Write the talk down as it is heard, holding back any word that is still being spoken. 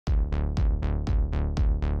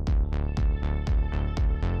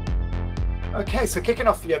Okay, so kicking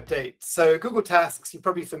off the update. So Google Tasks, you're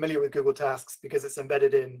probably familiar with Google Tasks because it's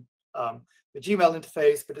embedded in the Gmail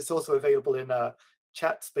interface, but it's also available in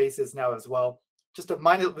chat spaces now as well. Just a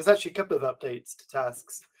minor, there's actually a couple of updates to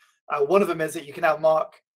tasks. One of them is that you can now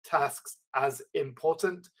mark tasks as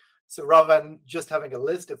important. So rather than just having a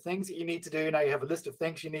list of things that you need to do, now you have a list of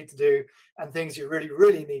things you need to do and things you really,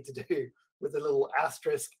 really need to do with a little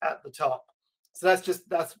asterisk at the top. So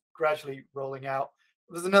that's gradually rolling out.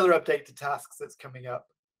 There's another update to tasks that's coming up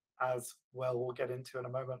as well, we'll get into in a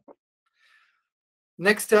moment.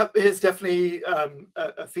 Next up is definitely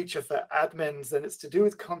a feature for admins, and it's to do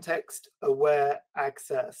with context-aware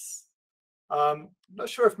access. Not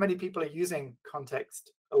sure if many people are using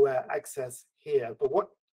context-aware access here, but what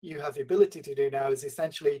you have the ability to do now is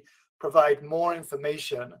essentially provide more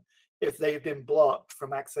information if they've been blocked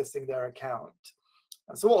from accessing their account.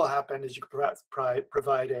 And so what will happen is you can perhaps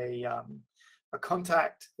provide a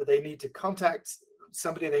contact that they need to contact,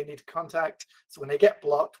 somebody they need to contact. So when they get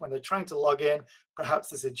blocked, when they're trying to log in, perhaps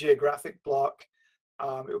there's a geographic block.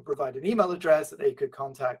 It will provide an email address that they could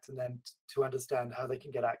contact and then to understand how they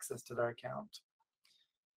can get access to their account.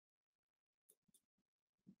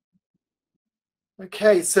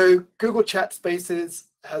 Okay, so Google Chat Spaces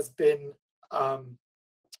has been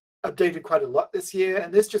updated quite a lot this year,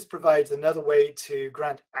 and this just provides another way to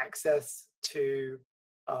grant access to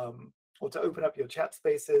or to open up your chat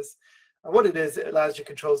spaces. And what it is, it allows your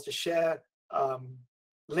controls to share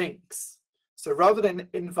links. So rather than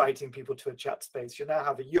inviting people to a chat space, you now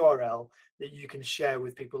have a URL that you can share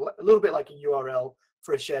with people, a little bit like a URL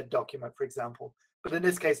for a shared document, for example. But in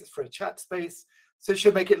this case, it's for a chat space. So it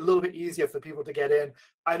should make it a little bit easier for people to get in.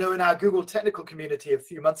 I know in our Google technical community a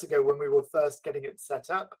few months ago when we were first getting it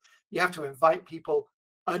set up, you have to invite people,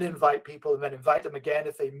 uninvite people, and then invite them again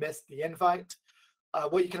if they missed the invite.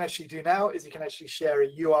 What you can actually do now is you can actually share a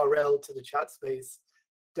URL to the chat space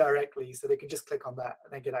directly, so they can just click on that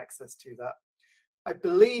and then get access to that. I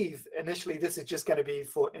believe initially this is just going to be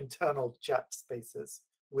for internal chat spaces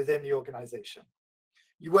within the organization.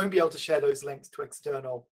 You won't be able to share those links to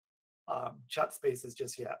external chat spaces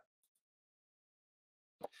just yet.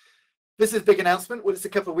 This is a big announcement. Well, it's a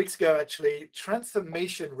couple of weeks ago, actually,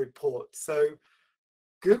 transformation report. So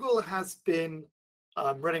Google has been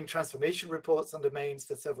running transformation reports on domains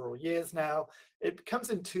for several years now. It comes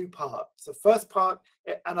in two parts. The first part,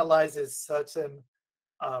 it analyzes certain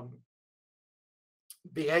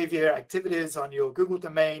behavior activities on your Google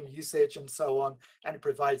domain, usage, and so on, and it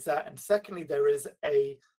provides that. And secondly, there is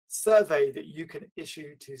a survey that you can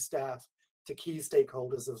issue to staff, to key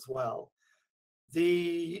stakeholders as well.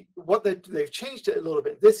 They've changed it a little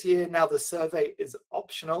bit this year. Now the survey is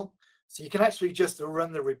optional. So you can actually just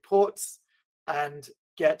run the reports and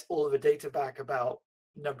get all of the data back about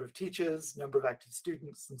number of teachers, number of active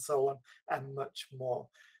students, and so on, and much more.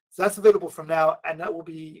 So that's available from now, and that will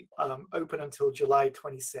be open until July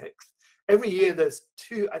 26th. Every year there's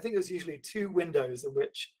I think there's usually 2 windows in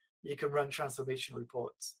which you can run transformation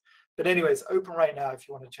reports. But anyways, open right now if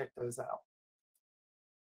you want to check those out.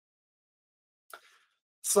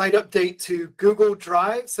 Slight update to Google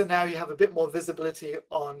Drive. So now you have a bit more visibility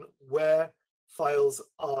on where files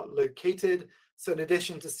are located. So in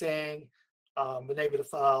addition to seeing the name of the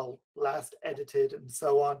file, last edited, and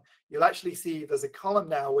so on, you'll actually see there's a column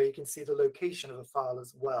now where you can see the location of a file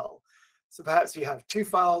as well. So perhaps you have 2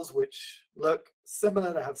 files which look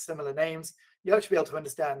similar, that have similar names. You'll actually be able to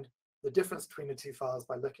understand the difference between the 2 files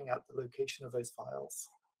by looking at the location of those files.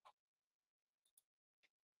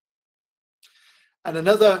 And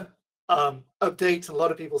another update, a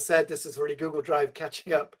lot of people said this is really Google Drive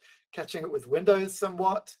catching up with Windows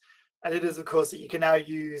somewhat. And it is, of course, that you can now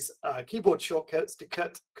use keyboard shortcuts to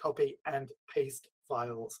cut, copy, and paste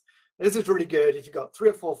files. This is really good if you've got 3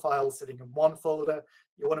 or 4 files sitting in one folder,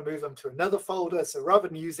 you want to move them to another folder. So rather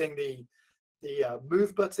than using the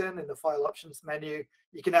move button in the file options menu,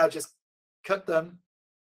 you can now just cut them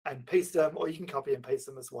and paste them, or you can copy and paste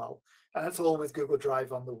them as well. And that's all with Google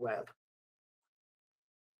Drive on the web.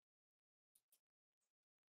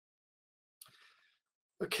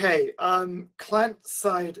 Okay,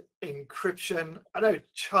 client-side encryption. I know,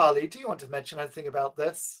 Charlie, do you want to mention anything about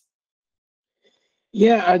this?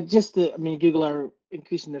 Yeah, I mean, Google are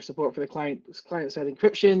increasing their support for the client-side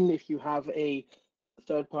encryption. If you have a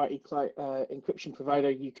third-party encryption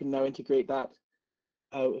provider, you can now integrate that.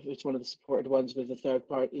 If it's one of the supported ones with the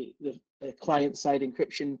third-party, the client-side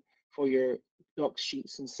encryption for your docs,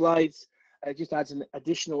 sheets, and slides. It just adds an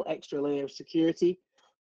additional extra layer of security.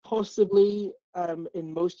 Possibly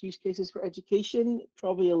in most use cases for education,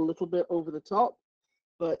 probably a little bit over the top.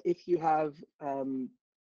 But if you have, you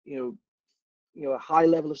know, a high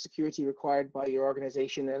level of security required by your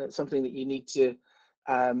organization, and it's something that you need to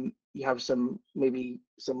you have maybe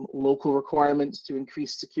some local requirements to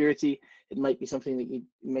increase security, it might be something that you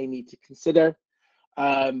may need to consider.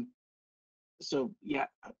 So yeah,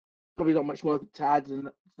 probably not much more to add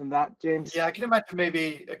than that, James. Yeah, I can imagine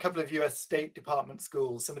maybe a couple of US State Department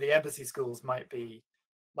schools, some of the embassy schools might be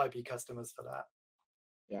customers for that.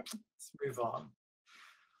 Yeah. Let's move on.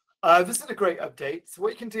 This is a great update. So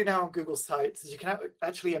what you can do now on Google Sites is you can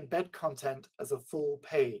actually embed content as a full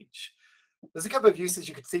page. There's a couple of uses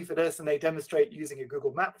you could see for this, and they demonstrate using a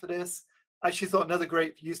Google map for this. I actually thought another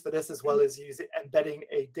great use for this as well is embedding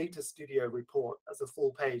a Data Studio report as a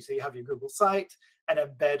full page. So you have your Google site and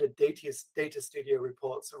embed a Data Studio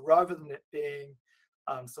report. So rather than it being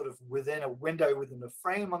sort of within a window, within a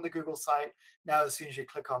frame on the Google site, now as soon as you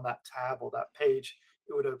click on that tab or that page,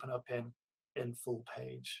 it would open up in full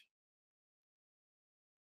page.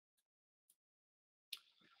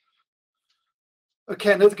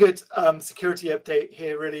 Okay, another good security update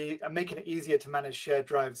here, really. I'm making it easier to manage shared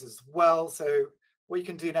drives as well. So what you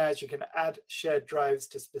can do now is you can add shared drives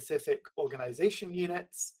to specific organization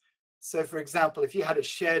units. So for example, if you had a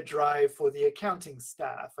shared drive for the accounting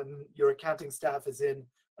staff and your accounting staff is in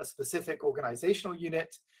a specific organizational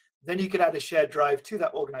unit, then you could add a shared drive to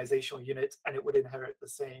that organizational unit and it would inherit the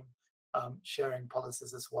same sharing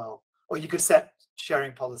policies as well. Or you could set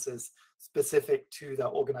sharing policies specific to that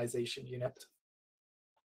organization unit.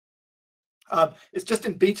 It's just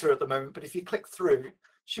in beta at the moment, but if you click through, you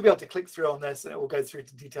should be able to click through on this and it will go through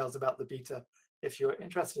to details about the beta if you're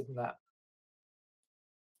interested in that.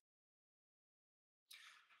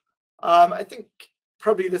 I think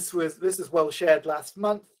probably this is well shared last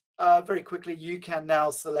month. Very quickly, you can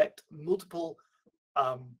now select multiple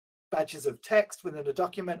batches of text within a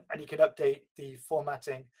document and you can update the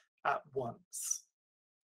formatting at once.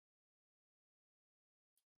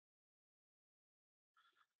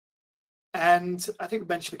 And I think we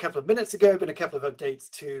mentioned a couple of minutes ago, been a couple of updates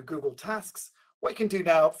to Google Tasks. What you can do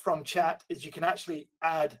now from chat is you can actually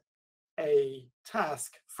add a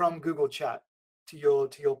task from Google Chat to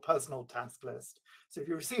your personal task list. So if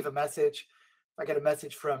you receive a message, if I get a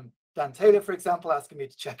message from Dan Taylor, for example, asking me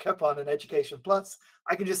to check up on an Education Plus,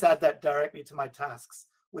 I can just add that directly to my tasks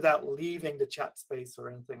without leaving the chat space or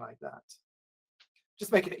anything like that.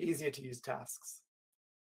 Just making it easier to use tasks.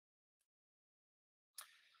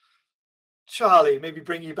 Charlie, maybe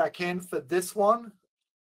bring you back in for this one,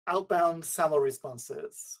 outbound SAML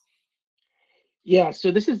responses. Yeah,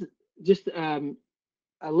 so this is just a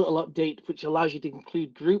little update which allows you to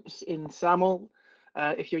include groups in SAML.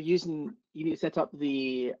 If you're you need to set up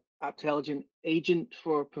the AppSequence agent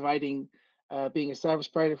for providing, being a service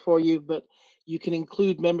provider for you, but you can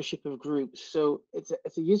include membership of groups. So it's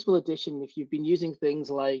a useful addition if you've been using things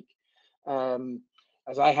like,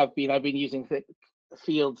 as I've been using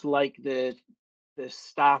fields like the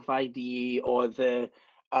staff ID or the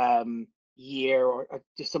year or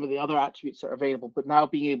just some of the other attributes that are available, but now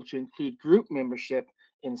being able to include group membership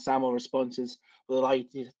in SAML responses will allow you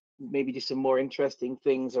to maybe do some more interesting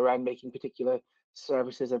things around making particular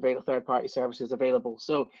services available, third-party services available.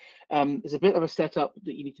 So there's a bit of a setup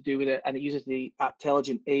that you need to do with it, and it uses the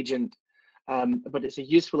Intelligent agent, but it's a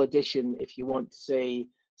useful addition if you want to, say,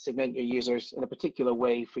 segment your users in a particular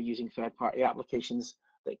way for using third-party applications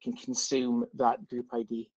that can consume that group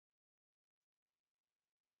ID.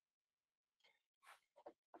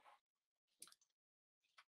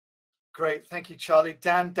 Great, thank you, Charlie.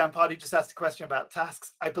 Dan Party just asked a question about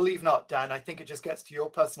tasks. I believe not, Dan. I think it just gets to your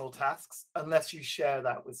personal tasks unless you share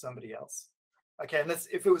that with somebody else. Okay, unless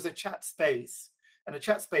if it was a chat space, and a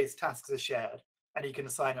chat space tasks are shared, and you can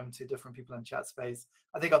assign them to different people in chat space.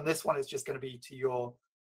 I think on this one, it's just going to be to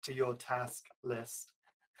your task list.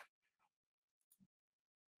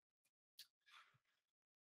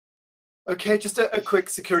 Okay, just a quick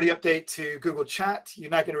security update to Google Chat.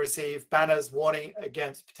 You're now going to receive banners warning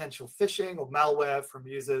against potential phishing or malware from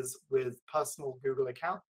users with personal Google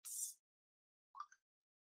accounts.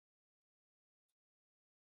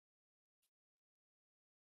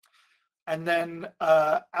 And then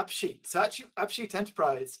AppSheet. So actually, AppSheet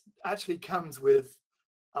Enterprise actually comes with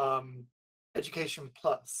Education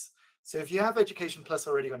Plus. So if you have Education Plus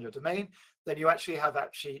already on your domain, then you actually have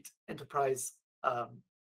AppSheet Enterprise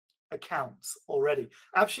accounts already.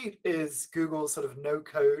 AppSheet is Google's sort of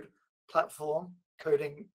no-code platform,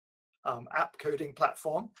 app coding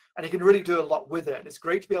platform, and you can really do a lot with it. And it's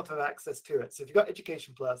great to be able to have access to it. So if you've got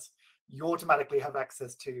Education Plus, you automatically have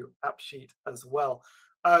access to AppSheet as well.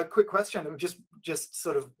 Quick question, I'm just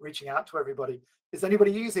sort of reaching out to everybody. Is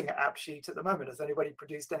anybody using AppSheet at the moment? Has anybody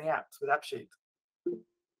produced any apps with AppSheet?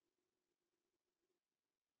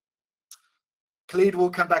 Khalid, we'll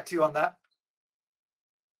come back to you on that.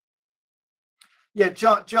 Yeah,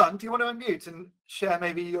 John, do you want to unmute and share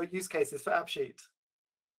maybe your use cases for AppSheet?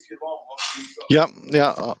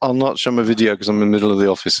 Yeah, I'll not show my video because I'm in the middle of the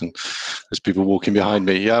office and there's people walking behind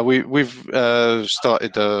me. Yeah, we've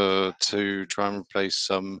started to try and replace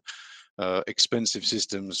some expensive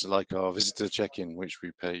systems like our visitor check-in, which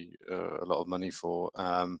we pay a lot of money for,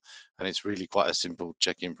 and it's really quite a simple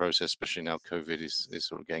check-in process, especially now COVID is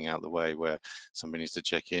sort of getting out of the way, where somebody needs to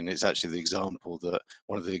check in. It's actually the example that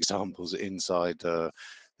one of the examples inside the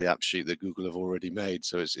app sheet that Google have already made,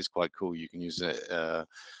 so it's quite cool. You can use it,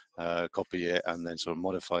 copy it, and then sort of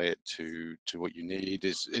modify it to what you need.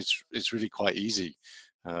 It's really quite easy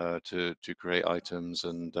to create items,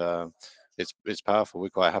 and it's powerful. We're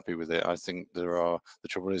quite happy with it. I think the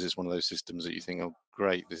trouble is it's one of those systems that you think, oh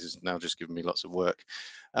great, this is now just giving me lots of work,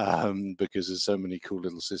 because there's so many cool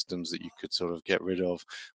little systems that you could sort of get rid of,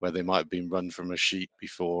 where they might have been run from a sheet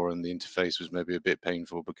before and the interface was maybe a bit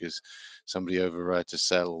painful because somebody override to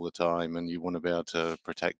cell all the time, and you want to be able to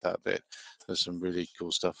protect that bit. There's some really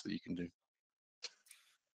cool stuff that you can do.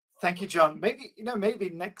 Thank you, John. Maybe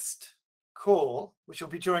next call, which will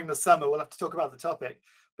be during the summer, we'll have to talk about the topic.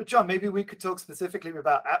 But John, maybe we could talk specifically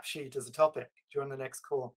about AppSheet as a topic during the next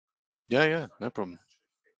call. Yeah, no problem.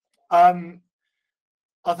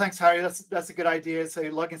 Oh, thanks, Harry. That's a good idea. So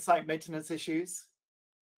login site maintenance issues.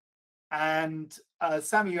 And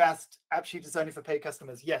Sam, you asked, AppSheet is only for paid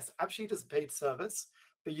customers. Yes, AppSheet is a paid service,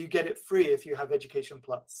 but you get it free if you have Education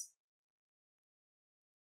Plus.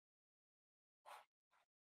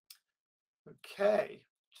 Okay,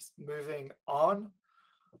 just moving on.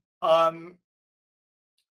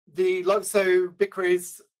 So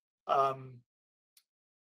Bigquery's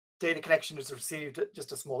data connection has received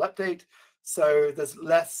just a small update. So there's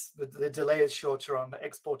less, the delay is shorter on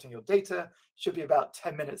exporting your data. Should be about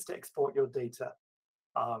 10 minutes to export your data.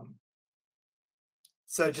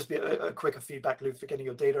 So just be a quicker feedback loop for getting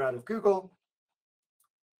your data out of Google.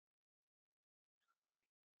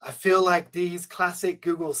 I feel like these classic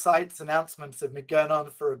Google Sites announcements have been going on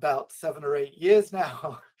for about 7 or 8 years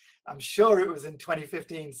now. I'm sure it was in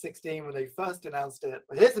 2015-16 when they first announced it.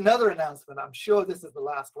 But here's another announcement. I'm sure this is the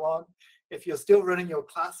last one. If you're still running your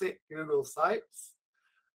classic Google Sites,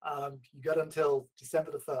 you got until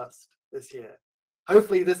December the 1st this year.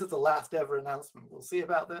 Hopefully this is the last ever announcement. We'll see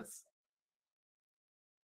about this.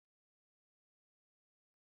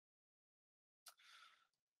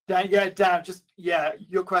 Dan,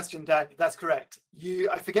 your question, Dan, that's correct.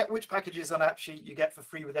 I forget which packages on AppSheet you get for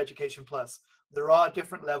free with Education Plus. There are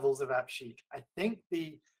different levels of AppSheet. I think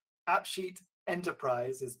the AppSheet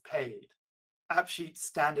Enterprise is paid. AppSheet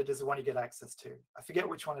Standard is the one you get access to. I forget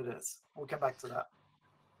which one it is. We'll come back to that.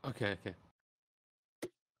 Okay.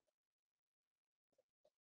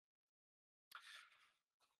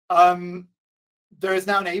 There is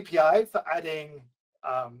now an API for adding,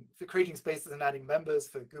 for creating spaces and adding members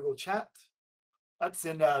for Google Chat. That's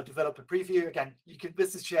in developer preview. Again,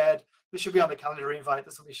 this is shared. This should be on the calendar invite.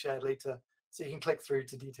 This will be shared later, so you can click through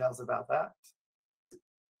to details about that.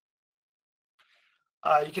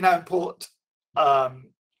 You can now import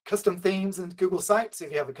custom themes into Google Sites. So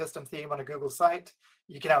if you have a custom theme on a Google site,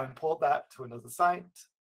 you can now import that to another site.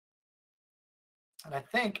 And I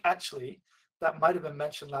think actually that might have been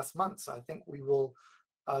mentioned last month. So I think we will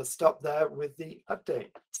stop there with the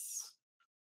updates.